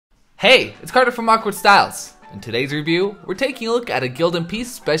Hey, it's Carter from Awkward Styles. In today's review, we're taking a look at a Gildan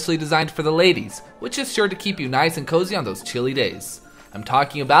piece specially designed for the ladies, which is sure to keep you nice and cozy on those chilly days. I'm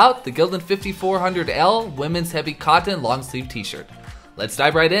talking about the Gildan 5400L women's heavy cotton long sleeve t-shirt. Let's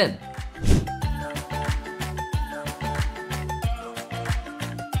dive right in.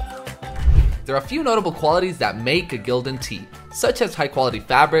 There are a few notable qualities that make a Gildan tee, such as high quality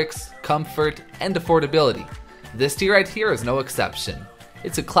fabrics, comfort, and affordability. This tee right here is no exception.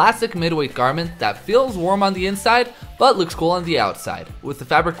 It's a classic midweight garment that feels warm on the inside but looks cool on the outside, with a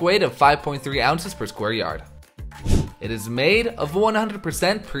fabric weight of 5.3 ounces per square yard. It is made of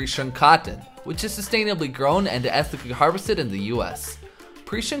 100% pre-shrunk cotton, which is sustainably grown and ethically harvested in the US.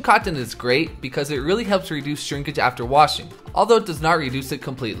 Pre-shrunk cotton is great because it really helps reduce shrinkage after washing, although it does not reduce it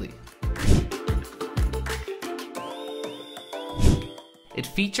completely. It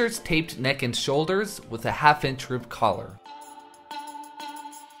features taped neck and shoulders with a half-inch rib collar.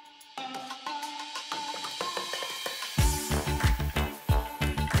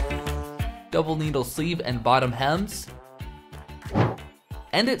 Double needle sleeve and bottom hems,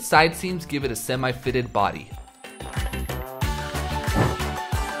 and its side seams give it a semi-fitted body.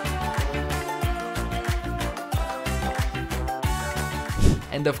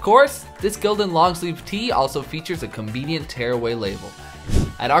 And of course, this Gildan long sleeve tee also features a convenient tearaway label.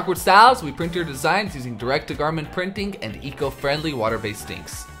 At Awkward Styles, we print your designs using direct-to-garment printing and eco-friendly water-based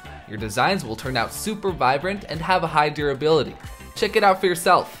inks. Your designs will turn out super vibrant and have a high durability. Check it out for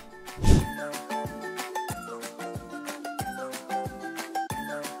yourself.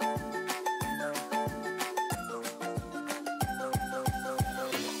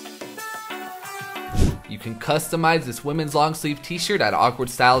 You can customize this women's long sleeve t-shirt at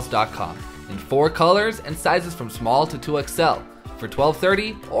awkwardstyles.com in 4 colors and sizes from small to 2XL for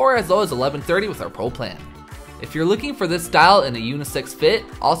 $12.30 or as low as $11.30 with our Pro plan. If you're looking for this style in a unisex fit,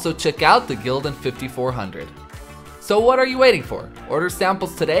 also check out the Gildan 5400. So what are you waiting for? Order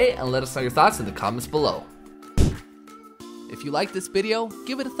samples today and let us know your thoughts in the comments below. If you like this video,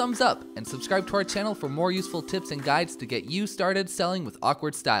 give it a thumbs up and subscribe to our channel for more useful tips and guides to get you started selling with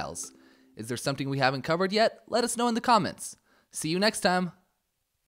Awkward Styles. Is there something we haven't covered yet? Let us know in the comments. See you next time.